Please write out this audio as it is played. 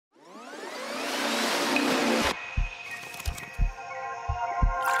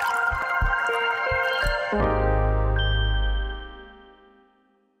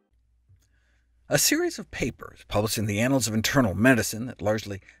A series of papers published in the Annals of Internal Medicine that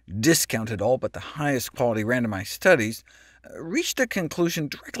largely discounted all but the highest quality randomized studies reached a conclusion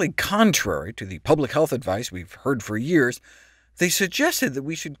directly contrary to the public health advice we've heard for years. They suggested that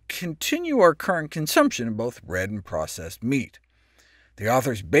we should continue our current consumption of both red and processed meat. The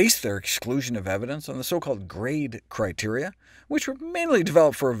authors based their exclusion of evidence on the so-called grade criteria, which were mainly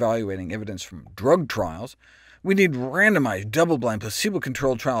developed for evaluating evidence from drug trials. We need randomized, double-blind,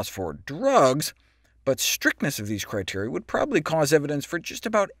 placebo-controlled trials for drugs, but strictness of these criteria would probably cause evidence for just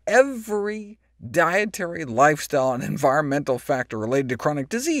about every dietary, lifestyle, and environmental factor related to chronic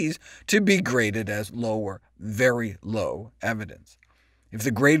disease to be graded as low or very low evidence. If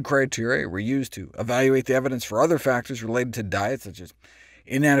the grade criteria were used to evaluate the evidence for other factors related to diet, such as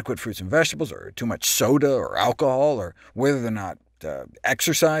inadequate fruits and vegetables, or too much soda or alcohol, or whether or not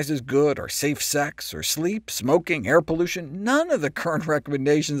exercise is good, or safe sex, or sleep, smoking, air pollution, none of the current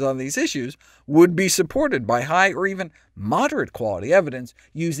recommendations on these issues would be supported by high or even moderate quality evidence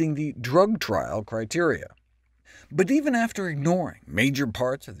using the drug trial criteria. But even after ignoring major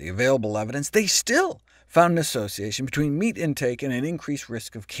parts of the available evidence, they still found an association between meat intake and an increased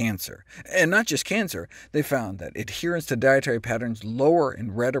risk of cancer. And not just cancer, they found that adherence to dietary patterns lower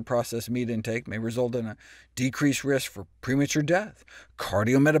in red or processed meat intake may result in a decreased risk for premature death,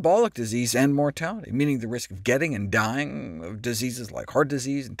 cardiometabolic disease, and mortality, meaning the risk of getting and dying of diseases like heart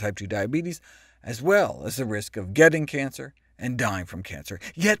disease and type 2 diabetes, as well as the risk of getting cancer and dying from cancer.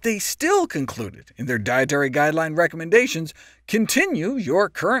 Yet they still concluded in their dietary guideline recommendations, continue your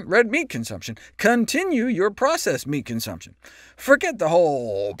current red meat consumption, continue your processed meat consumption. Forget the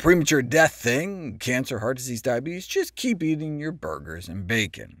whole premature death thing, cancer, heart disease, diabetes, just keep eating your burgers and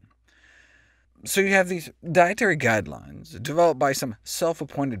bacon. So you have these dietary guidelines developed by some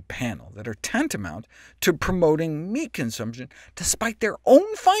self-appointed panel that are tantamount to promoting meat consumption, despite their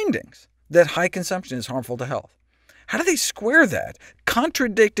own findings that high consumption is harmful to health. How do they square that,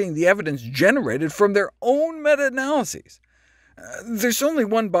 contradicting the evidence generated from their own meta-analyses? There's only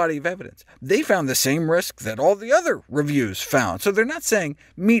one body of evidence. They found the same risk that all the other reviews found, so they're not saying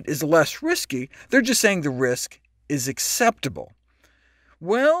meat is less risky, they're just saying the risk is acceptable.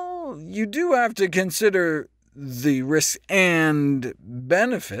 Well, you do have to consider the risks and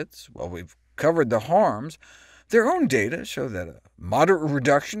benefits. Well, we've covered the harms. Their own data show that a moderate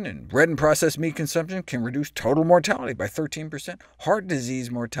reduction in red and processed meat consumption can reduce total mortality by 13%, heart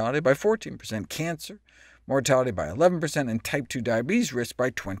disease mortality by 14%, cancer mortality by 11%, and type 2 diabetes risk by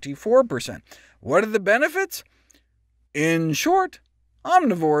 24%. What are the benefits? In short,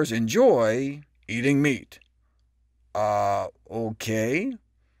 omnivores enjoy eating meat. OK.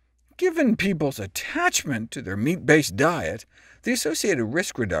 Given people's attachment to their meat-based diet, the associated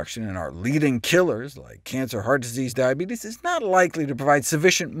risk reduction in our leading killers like cancer, heart disease, diabetes is not likely to provide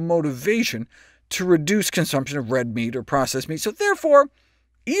sufficient motivation to reduce consumption of red meat or processed meat, so therefore,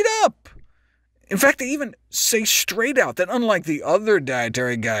 eat up. In fact, they even say straight out that unlike the other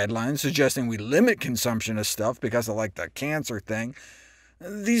dietary guidelines suggesting we limit consumption of stuff because of the cancer thing,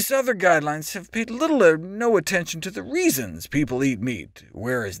 these other guidelines have paid little or no attention to the reasons people eat meat,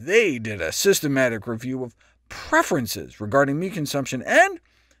 whereas they did a systematic review of preferences regarding meat consumption, and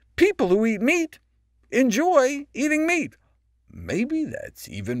people who eat meat enjoy eating meat. Maybe that's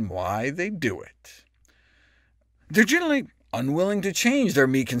even why they do it. They're generally unwilling to change their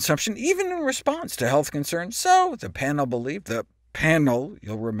meat consumption, even in response to health concerns, so the panel believed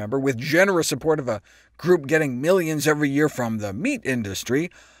you'll remember, with generous support of a group getting millions every year from the meat industry,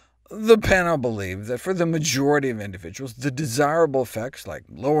 the panel believed that for the majority of individuals, the desirable effects like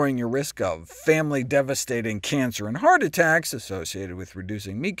lowering your risk of family-devastating cancer and heart attacks associated with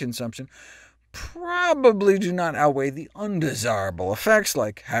reducing meat consumption probably do not outweigh the undesirable effects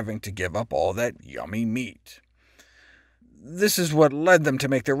like having to give up all that yummy meat. This is what led them to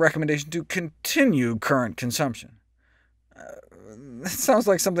make their recommendation to continue current consumption. That sounds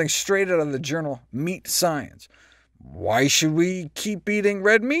like something straight out of the journal Meat Science. Why should we keep eating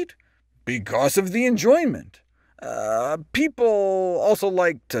red meat? Because of the enjoyment. People also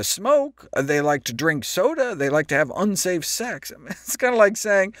like to smoke, they like to drink soda, they like to have unsafe sex. It's kind of like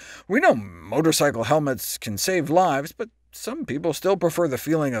saying, we know motorcycle helmets can save lives, but some people still prefer the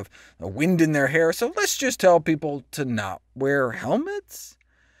feeling of the wind in their hair, so let's just tell people to not wear helmets?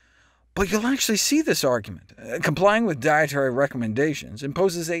 But you'll actually see this argument. Complying with dietary recommendations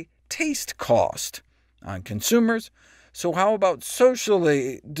imposes a taste cost on consumers, so how about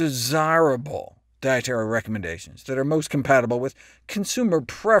socially desirable dietary recommendations that are most compatible with consumer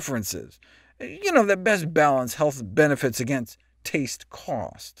preferences, that best balance health benefits against taste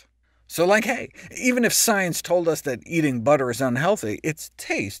cost? So hey, even if science told us that eating butter is unhealthy, its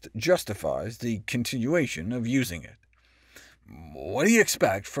taste justifies the continuation of using it. What do you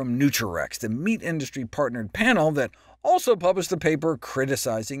expect from Nutrirex, the meat industry-partnered panel that also published a paper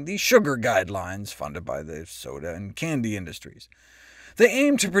criticizing the sugar guidelines funded by the soda and candy industries? They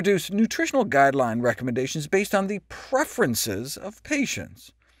aim to produce nutritional guideline recommendations based on the preferences of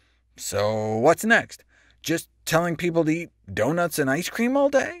patients. So what's next? Just telling people to eat donuts and ice cream all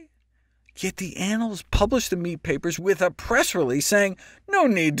day? Yet the annals published the meat papers with a press release saying no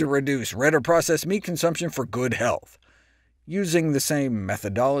need to reduce red or processed meat consumption for good health. Using the same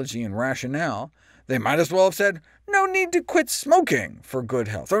methodology and rationale, they might as well have said no need to quit smoking for good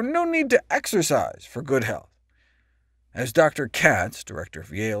health, or no need to exercise for good health. As Dr. Katz, director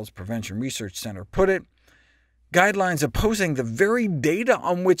of Yale's Prevention Research Center, put it, guidelines opposing the very data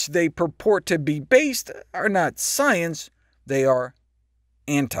on which they purport to be based are not science, they are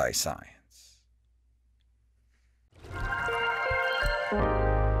anti-science.